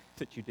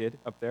that you did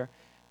up there.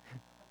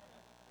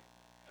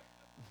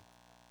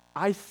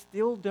 I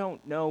still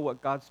don't know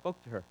what God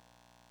spoke to her.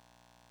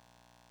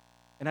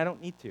 And I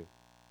don't need to.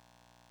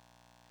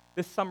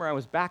 This summer I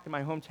was back in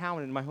my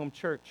hometown in my home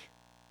church,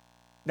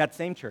 that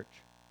same church.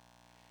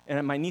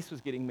 And my niece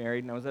was getting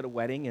married, and I was at a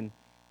wedding,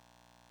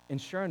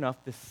 and sure enough,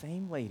 this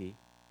same lady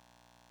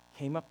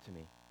came up to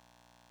me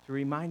to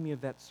remind me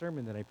of that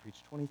sermon that I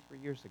preached 23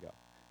 years ago.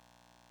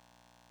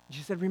 And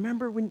she said,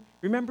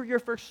 remember your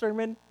first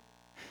sermon?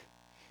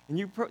 And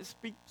you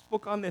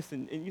spoke on this,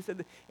 and you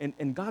said,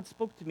 and God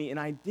spoke to me, and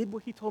I did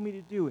what he told me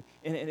to do,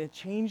 and it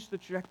changed the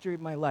trajectory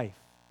of my life.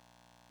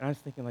 And I was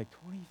thinking, like,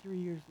 23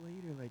 years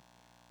later, like,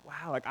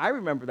 wow, like, I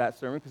remember that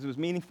sermon because it was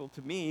meaningful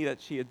to me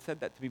that she had said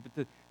that to me,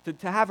 but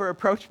to have her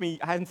approach me,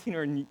 I hadn't seen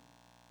her in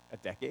a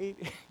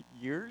decade,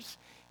 years,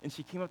 and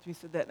she came up to me and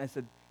said that, and I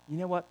said, you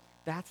know what?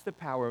 That's the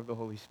power of the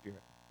Holy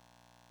Spirit.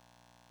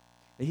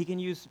 That he can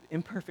use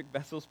imperfect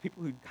vessels,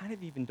 people who kind of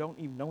don't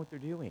even know what they're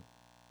doing,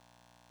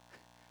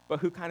 but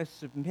who kind of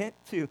submit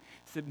to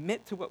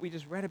what we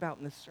just read about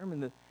in this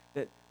sermon,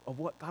 that of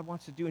what God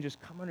wants to do, and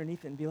just come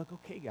underneath it and be like,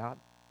 okay, God,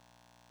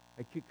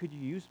 like, could you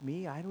use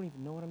me? I don't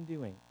even know what I'm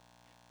doing.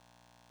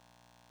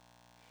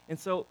 And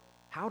so,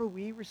 how do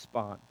we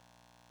respond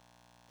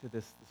to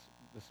this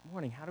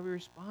morning? How do we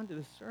respond to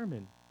this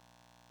sermon?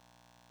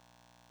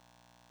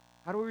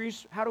 How do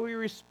we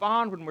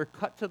respond when we're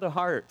cut to the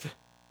heart?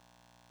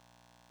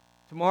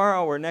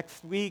 Tomorrow or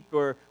next week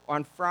or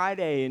on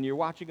Friday, and you're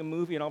watching a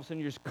movie and all of a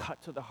sudden you're just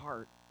cut to the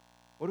heart.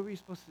 What are we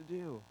supposed to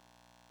do?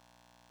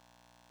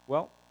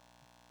 Well,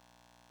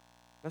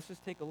 let's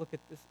just take a look at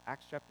this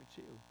Acts chapter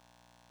 2.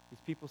 These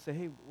people say,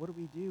 hey, what do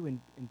we do? And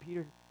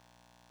Peter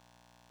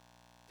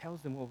tells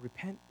them, well,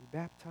 repent, be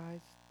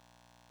baptized,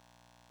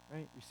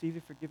 right? Receive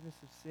the forgiveness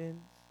of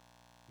sins,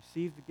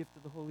 receive the gift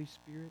of the Holy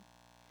Spirit.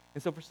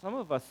 And so for some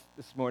of us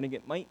this morning,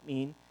 it might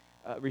mean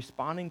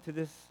responding to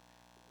this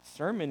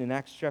sermon in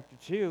Acts chapter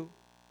 2.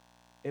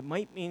 It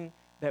might mean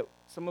that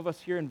some of us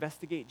here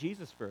investigate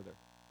Jesus further.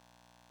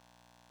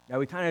 that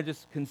we kind of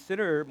just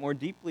consider more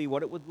deeply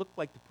what it would look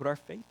like to put our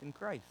faith in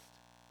Christ.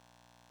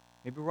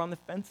 Maybe we're on the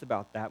fence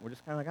about that. We're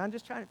just kind of like, I'm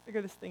just trying to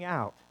figure this thing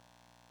out.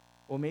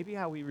 Well, maybe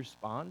how we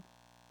respond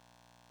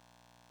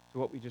to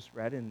what we just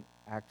read in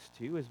Acts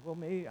 2 is, well,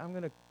 maybe I'm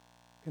going to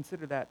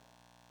consider that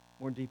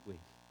more deeply.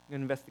 I'm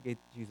going to investigate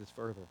Jesus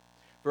further.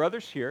 For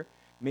others here,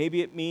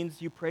 maybe it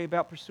means you pray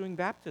about pursuing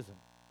baptism.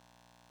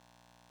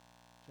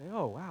 Say,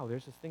 oh, wow,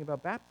 there's this thing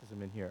about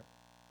baptism in here.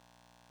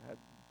 That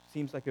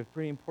seems like a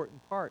pretty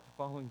important part to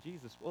following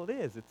Jesus. Well, it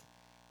is.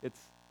 It's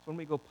when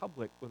we go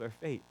public with our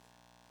faith.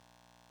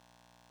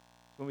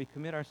 It's when we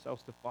commit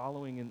ourselves to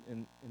following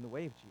in the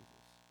way of Jesus.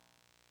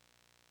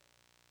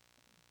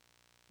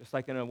 Just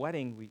like in a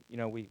wedding,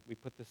 we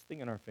put this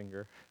thing on our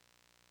finger,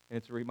 and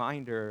it's a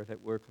reminder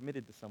that we're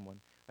committed to someone.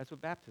 That's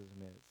what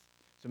baptism is.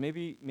 So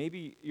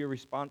maybe your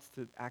response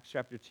to Acts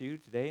chapter 2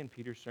 today in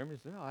Peter's sermon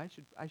is, oh, I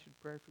should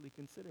prayerfully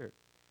consider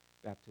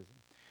baptism.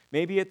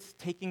 Maybe it's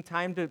taking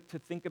time to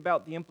think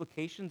about the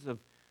implications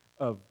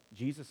of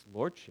Jesus'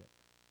 lordship.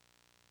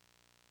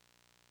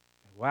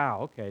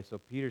 Wow, okay, so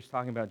Peter's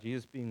talking about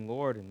Jesus being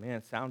Lord, and man,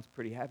 it sounds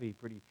pretty heavy,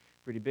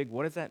 pretty big.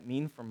 What does that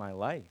mean for my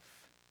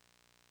life?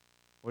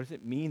 What does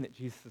it mean that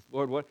Jesus is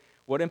Lord?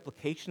 What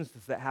implications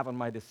does that have on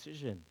my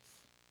decisions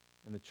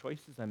and the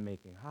choices I'm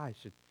making?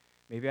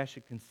 Maybe I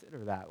should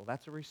consider that. Well,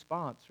 that's a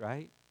response,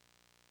 right?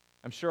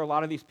 I'm sure a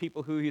lot of these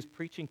people who he's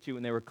preaching to,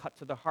 when they were cut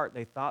to the heart,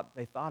 they thought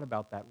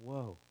about that.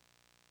 Whoa,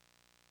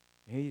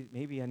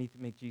 maybe I need to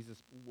make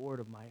Jesus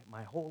Lord of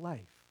my whole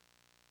life.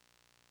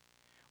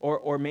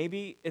 Or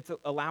maybe it's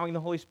allowing the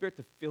Holy Spirit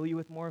to fill you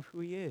with more of who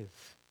he is.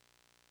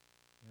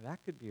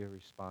 That could be a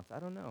response. I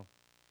don't know.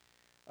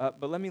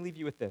 But let me leave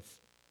you with this.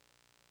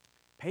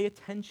 Pay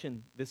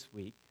attention this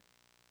week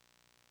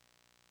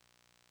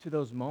to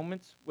those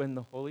moments when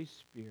the Holy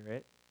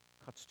Spirit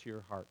cuts to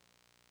your heart.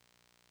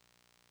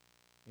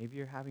 Maybe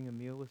you're having a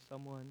meal with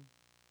someone.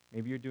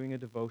 Maybe you're doing a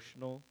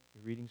devotional.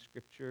 You're reading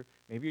scripture.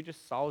 Maybe you're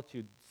just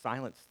solitude,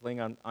 silence, laying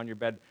on your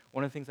bed.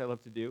 One of the things I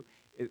love to do,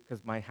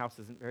 because my house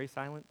isn't very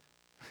silent,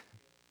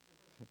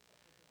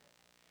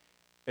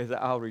 is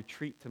that I'll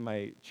retreat to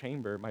my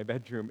chamber, my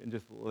bedroom, and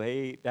just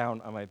lay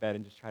down on my bed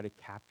and just try to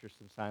capture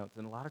some silence.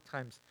 And a lot of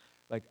times,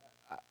 like,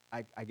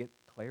 I get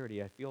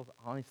clarity. I feel,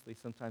 honestly,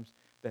 sometimes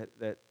that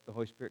the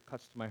Holy Spirit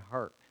cuts to my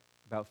heart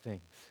about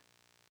things.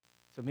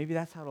 So maybe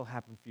that's how it'll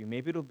happen for you.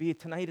 Maybe it'll be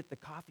tonight at the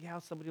coffee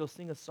house, somebody will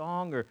sing a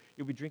song, or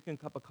you'll be drinking a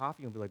cup of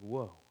coffee and you'll be like,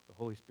 whoa, the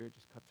Holy Spirit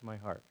just cut to my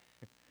heart.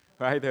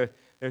 Right?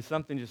 There's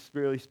something just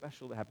really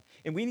special to happen.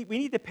 And we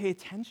need to pay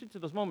attention to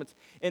those moments.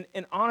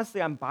 And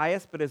honestly, I'm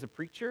biased, but as a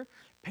preacher,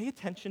 pay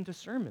attention to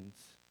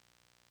sermons.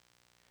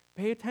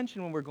 Pay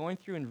attention when we're going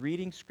through and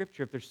reading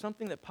Scripture. If there's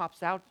something that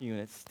pops out to you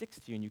and it sticks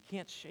to you and you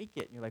can't shake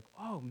it, and you're like,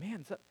 oh,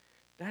 man,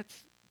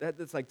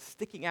 that's like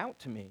sticking out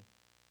to me.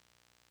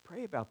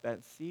 Pray about that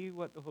and see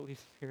what the Holy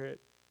Spirit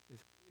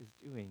is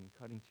doing,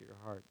 cutting to your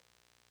heart.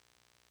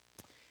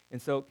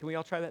 And so can we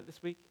all try that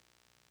this week?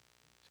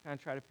 Just kind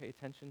of try to pay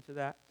attention to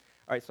that.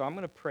 All right, so I'm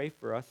going to pray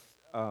for us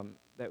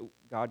that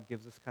God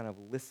gives us kind of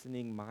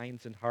listening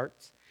minds and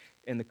hearts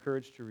and the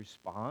courage to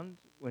respond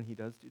when he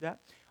does do that.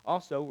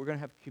 Also, we're going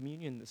to have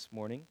communion this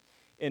morning.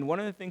 And one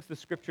of the things the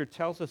Scripture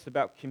tells us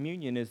about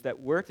communion is that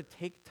we're to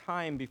take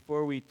time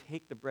before we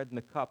take the bread and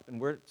the cup, and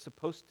we're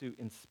supposed to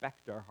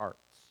inspect our hearts.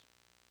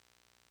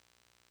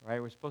 Right?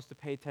 We're supposed to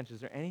pay attention.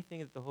 Is there anything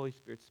that the Holy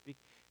Spirit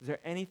speaks? Is there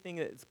anything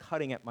that's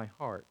cutting at my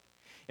heart?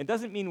 It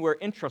doesn't mean we're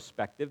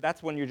introspective.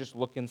 That's when you just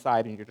look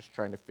inside and you're just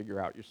trying to figure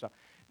out yourself.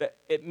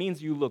 It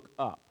means you look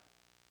up.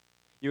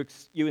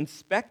 You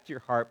inspect your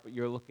heart, but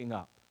you're looking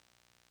up.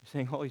 You're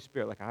saying, Holy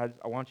Spirit, like I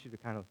want you to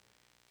kind of,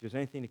 if there's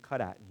anything to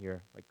cut at in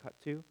here, like cut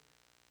to,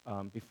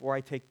 before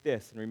I take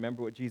this and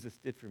remember what Jesus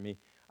did for me,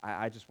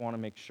 I just want to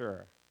make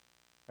sure.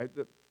 Right?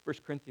 1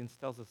 Corinthians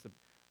tells us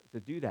to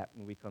do that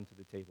when we come to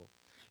the table.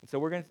 And so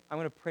I'm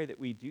going to pray that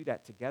we do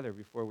that together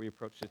before we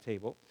approach the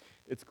table.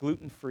 It's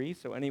gluten-free,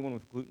 so anyone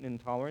with gluten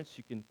intolerance,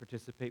 you can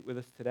participate with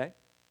us today.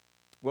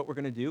 What we're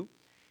going to do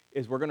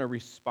is we're going to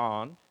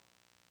respond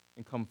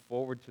and come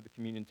forward to the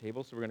communion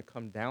table. So we're going to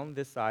come down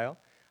this aisle.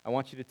 I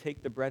want you to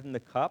take the bread and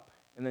the cup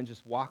and then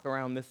just walk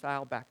around this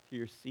aisle back to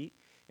your seat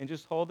and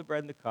just hold the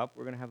bread and the cup.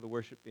 We're going to have the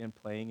worship band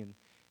playing, and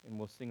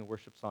we'll sing a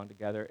worship song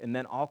together. And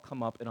then I'll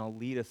come up and I'll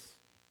lead us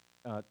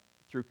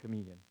through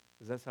communion.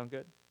 Does that sound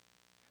good?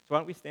 So why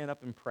don't we stand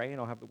up and pray,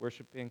 and I'll have the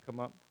worship band come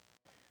up.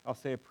 I'll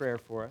say a prayer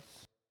for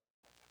us.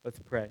 Let's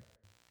pray.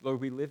 Lord,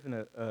 we live in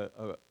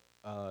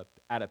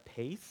at a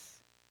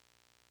pace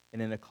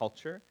and in a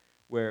culture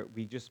where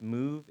we just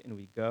move and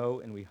we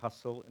go and we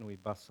hustle and we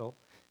bustle.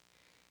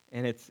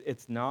 And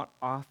it's not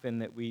often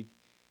that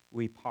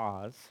we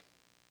pause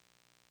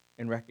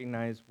and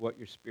recognize what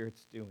your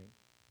Spirit's doing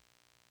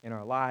in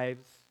our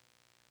lives,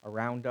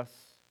 around us.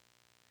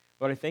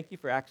 Lord, I thank you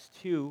for Acts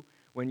 2,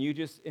 when you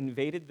just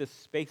invaded this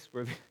space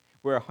where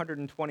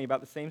 120, about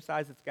the same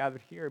size that's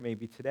gathered here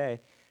maybe today,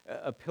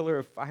 a pillar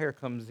of fire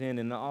comes in,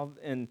 and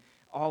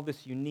all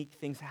this unique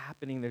things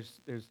happening.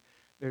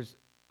 There's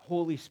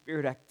Holy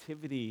Spirit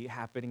activity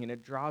happening, and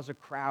it draws a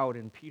crowd,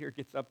 and Peter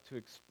gets up to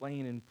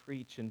explain and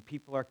preach, and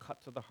people are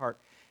cut to the heart.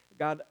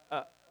 God,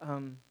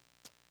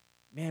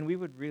 man, we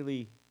would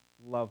really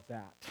love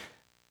that.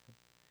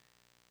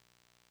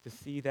 To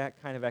see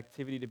that kind of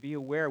activity, to be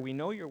aware. We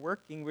know you're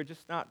working, we're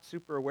just not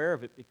super aware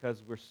of it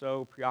because we're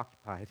so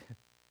preoccupied.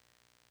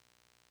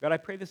 God, I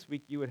pray this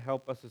week you would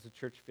help us as a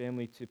church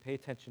family to pay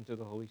attention to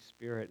the Holy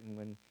Spirit and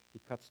when he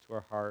cuts to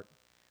our heart,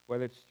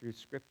 whether it's through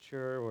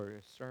scripture or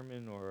a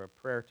sermon or a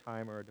prayer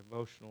time or a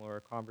devotional or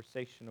a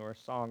conversation or a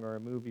song or a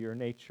movie or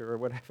nature or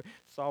whatever,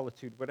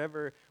 solitude,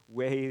 whatever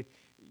way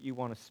you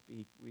want to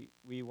speak,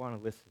 we want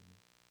to listen.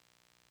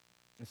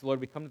 And so,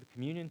 Lord, we come to the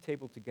communion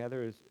table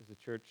together as a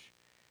church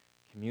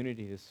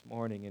community this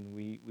morning, and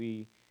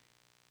we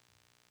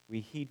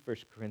heed 1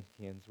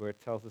 Corinthians, where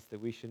it tells us that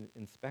we should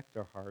inspect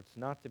our hearts,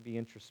 not to be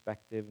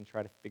introspective and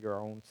try to figure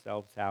our own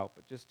selves out,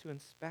 but just to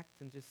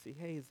inspect and just see,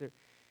 hey, is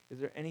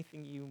there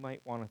anything you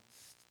might want to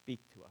speak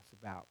to us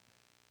about?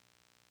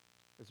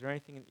 Is there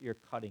anything that you're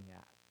cutting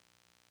at?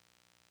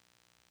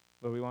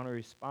 But we want to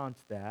respond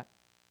to that.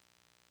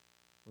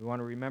 We want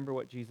to remember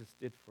what Jesus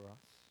did for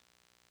us.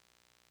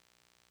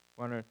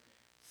 We want to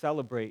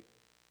celebrate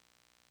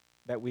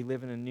that we've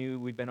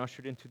been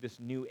ushered into this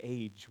new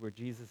age where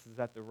Jesus is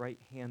at the right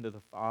hand of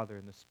the Father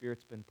and the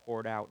Spirit's been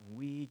poured out, and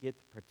we get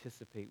to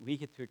participate. We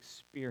get to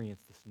experience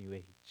this new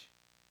age.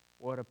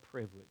 What a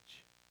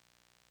privilege.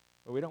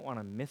 But we don't want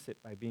to miss it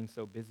by being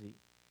so busy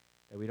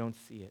that we don't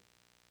see it.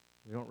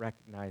 We don't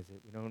recognize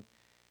it. We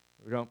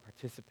don't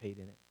participate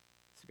in it.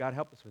 So God,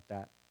 help us with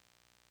that.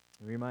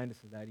 And remind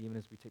us of that even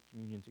as we take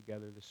communion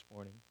together this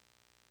morning.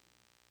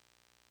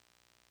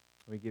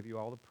 We give you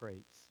all the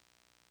praise,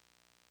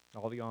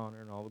 all the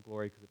honor, and all the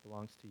glory because it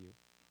belongs to you.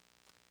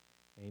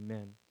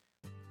 Amen.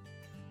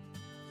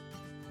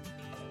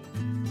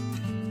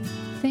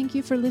 Thank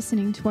you for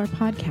listening to our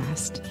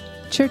podcast.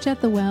 Church at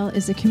the Well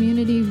is a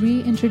community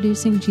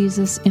reintroducing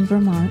Jesus in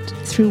Vermont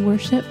through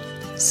worship,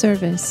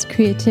 service,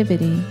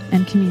 creativity,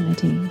 and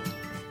community.